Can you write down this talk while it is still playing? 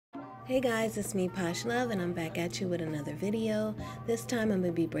Hey guys, it's me Pasht Love and I'm back at you with another video. This time I'm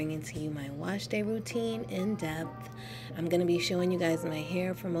going to be bringing to you my wash day routine in depth. I'm going to be showing you guys my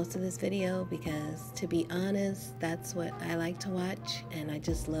hair for most of this video because, to be honest, that's what I like to watch, and I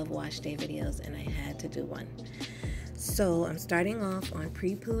just love wash day videos and I had to do one. So I'm starting off on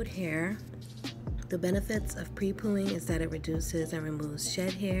pre-pooed hair. The benefits of pre-pooing is that it reduces and removes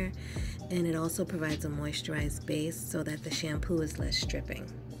shed hair, and it also provides a moisturized base so that the shampoo is less stripping.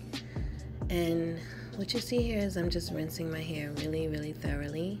 And what you see here is I'm just rinsing my hair really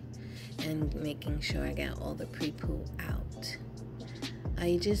thoroughly and making sure I got all the pre-poo out.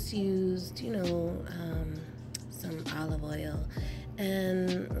 I just used, some olive oil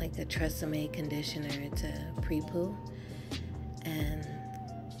and like a Tresemme conditioner to pre-poo, and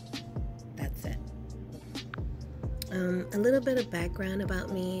that's it. A little bit of background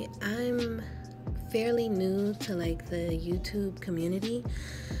about me. I'm fairly new to like the YouTube community.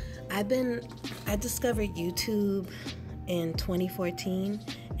 I discovered YouTube in 2014,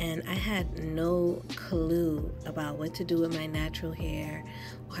 and I had no clue about what to do with my natural hair,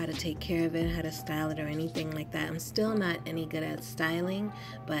 or how to take care of it, how to style it, or anything like that. I'm still not any good at styling,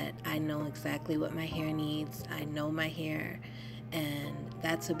 but I know exactly what my hair needs. I know my hair, and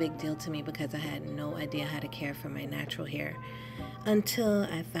that's a big deal to me because I had no idea how to care for my natural hair until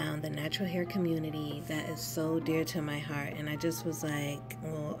I found the natural hair community that is so dear to my heart. And I just was like,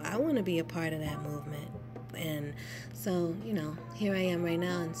 well, I want to be a part of that movement. And so, here I am right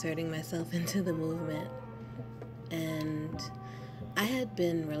now inserting myself into the movement. And I had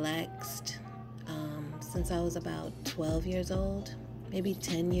been relaxed since I was about 12 years old, maybe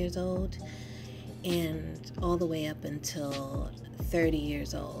 10 years old, and all the way up until 30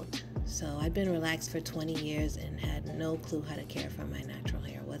 years old. So I'd been relaxed for 20 years and had no clue how to care for my natural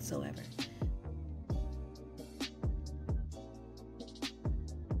hair whatsoever.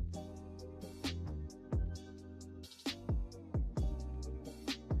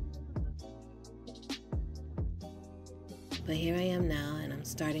 But here I am now, and I'm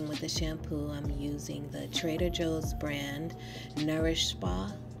starting with the shampoo. I'm using the Trader Joe's brand Nourish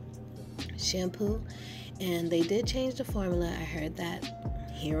Spa shampoo, and they did change the formula. I heard that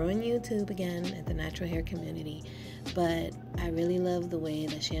here on YouTube again at the natural hair community, but I really love the way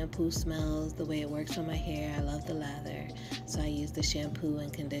the shampoo smells, the way it works on my hair. I love the lather, so I use the shampoo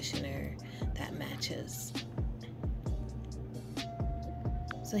and conditioner that matches.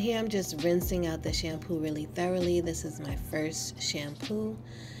 So here I'm just rinsing out the shampoo really thoroughly. This is my first shampoo,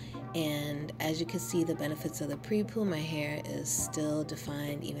 and as you can see, the benefits of the pre-poo, my hair is still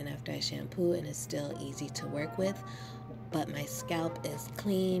defined even after I shampoo, and it's still easy to work with, but my scalp is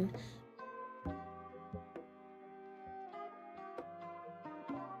clean.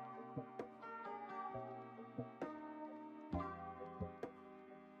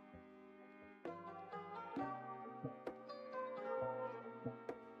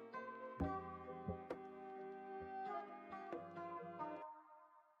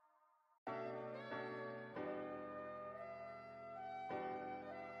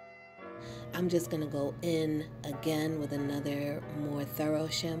 I'm just going to go in again with another more thorough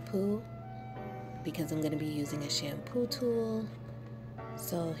shampoo because I'm going to be using a shampoo tool.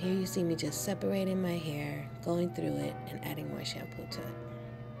 So here you see me just separating my hair, going through it, and adding more shampoo to it.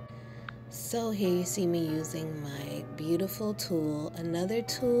 So here you see me using my beautiful tool, another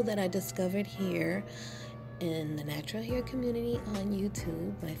tool that I discovered here in the natural hair community on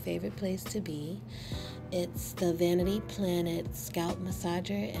YouTube, my favorite place to be. It's the Vanity Planet scalp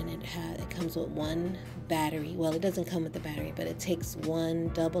massager, and it comes with one battery. Well, it doesn't come with the battery, but it takes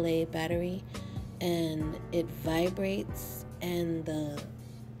one AA battery, and it vibrates, and the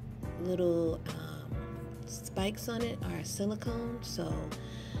little spikes on it are silicone, so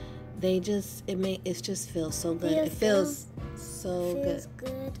it just feels so good. It feels so good. Feels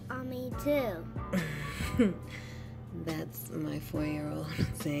good on me too. That's my 4-year-old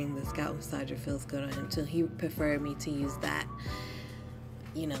saying the scalp massager feels good on him too. He preferred me to use that,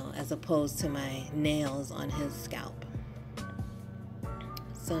 as opposed to my nails on his scalp.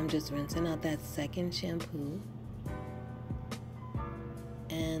 So I'm just rinsing out that second shampoo.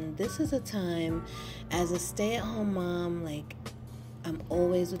 And this is a time, as a stay-at-home mom, like, I'm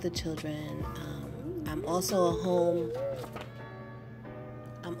always with the children. I'm also a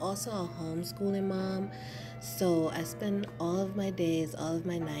homeschooling mom. So I spend all of my days, all of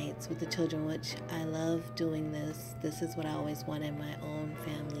my nights with the children, which I love doing this. This is what I always wanted in my own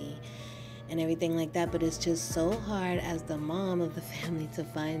family and everything like that. But it's just so hard as the mom of the family to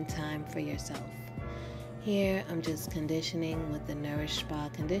find time for yourself. Here, I'm just conditioning with the Nourish Spa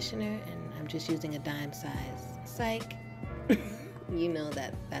conditioner, and I'm just using a dime size. Psych. you know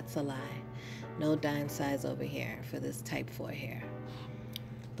that that's a lie. No dime size over here for this type 4 hair.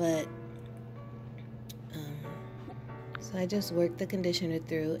 But so I just work the conditioner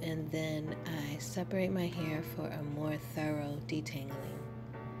through, and then I separate my hair for a more thorough detangling.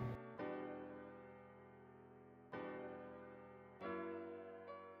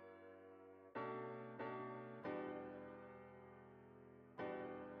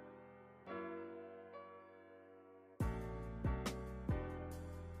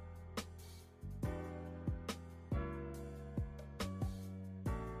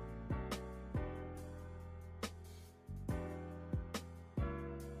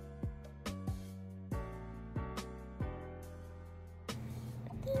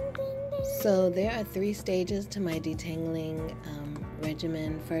 So there are 3 stages to my detangling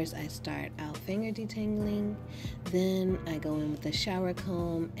regimen. First, I start out finger detangling, then I go in with a shower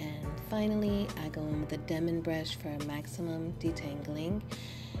comb, and finally I go in with a denman brush for maximum detangling.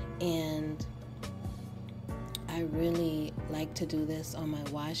 And I really like to do this on my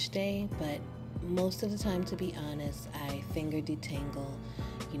wash day, but most of the time, to be honest, I finger detangle,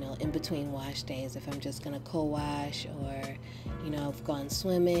 you know, in between wash days. If I'm just gonna co-wash, or, you know, I've gone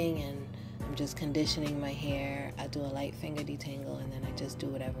swimming and I'm just conditioning my hair, I do a light finger detangle, and then I just do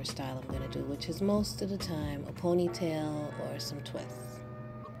whatever style I'm gonna do, which is most of the time a ponytail or some twists.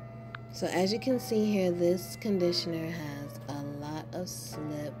 So as you can see here, this conditioner has a lot of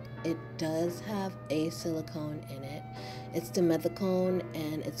slip. It does have a silicone in it. It's dimethicone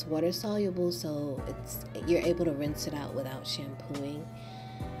and it's water soluble, so you're able to rinse it out without shampooing.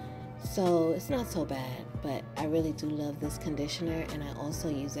 So it's not so bad, but I really do love this conditioner, and I also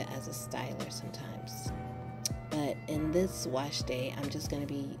use it as a styler sometimes. But in this wash day, I'm just going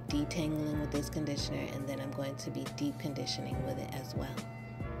to be detangling with this conditioner, and then I'm going to be deep conditioning with it as well.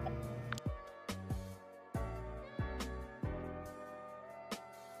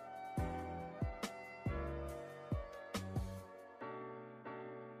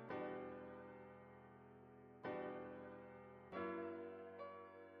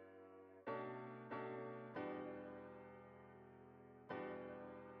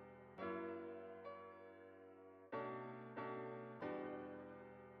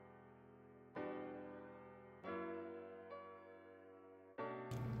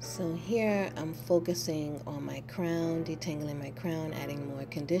 So here I'm focusing on my crown, detangling my crown, adding more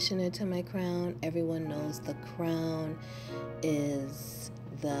conditioner to my crown. Everyone knows the crown is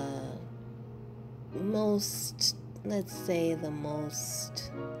the most, let's say the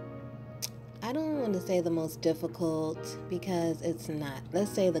most, I don't want to say the most difficult, because it's not.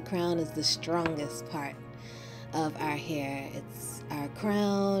 Let's say the crown is the strongest part of our hair. It's our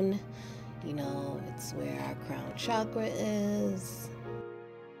crown, you know, it's where our crown chakra is.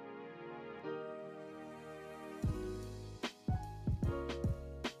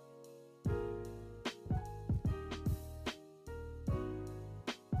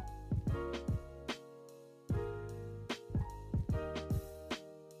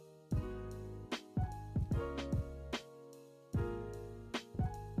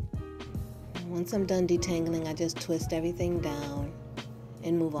 Once I'm done detangling, I just twist everything down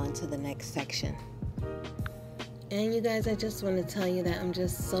and move on to the next section. And you guys, I just want to tell you that I'm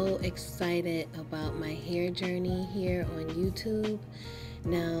just so excited about my hair journey here on YouTube.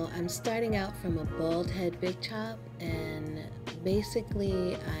 Now, I'm starting out from a bald head big chop, and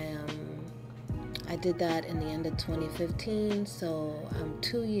basically I did that in the end of 2015, so I'm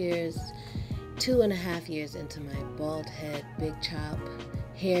 2.5 years into my bald head big chop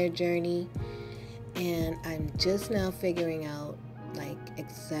hair journey. And I'm just now figuring out like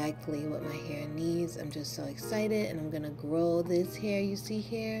exactly what my hair needs. I'm just so excited, and I'm gonna grow this hair you see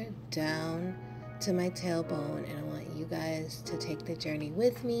here down to my tailbone, and I want you guys to take the journey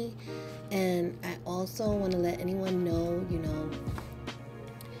with me. And I also want to let anyone know, you know,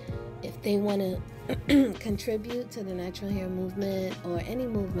 if they want to contribute to the natural hair movement, or any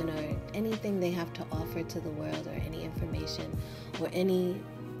movement, or anything they have to offer to the world, or any information or anything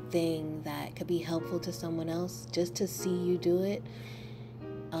that could be helpful to someone else, just to see you do it,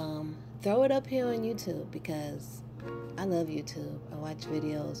 throw it up here on YouTube, because I love YouTube. I watch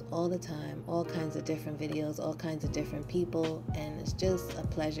videos all the time, all kinds of different videos, all kinds of different people, and it's just a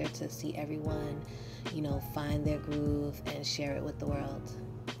pleasure to see everyone, you know, find their groove and share it with the world.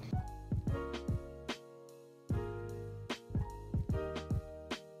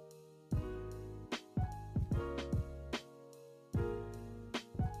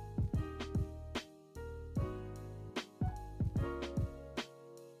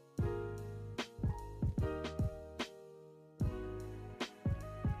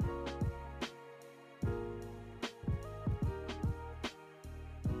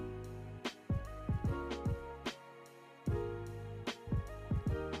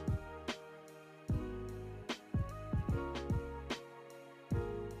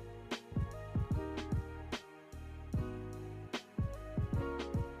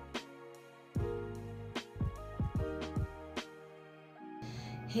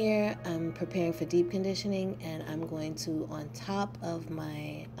 Here I'm preparing for deep conditioning, and I'm going to, on top of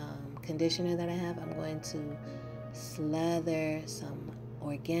my conditioner that I have, I'm going to slather some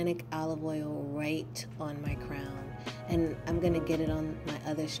organic olive oil right on my crown. And I'm going to get it on my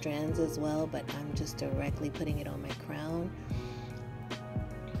other strands as well, but I'm just directly putting it on my crown.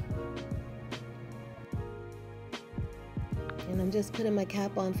 And I'm just putting my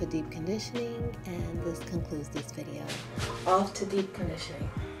cap on for deep conditioning, and this concludes this video. Off to deep conditioning.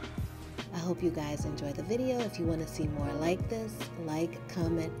 I hope you guys enjoy the video. If you want to see more like this, like,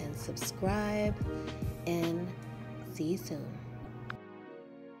 comment, and subscribe, and see you soon.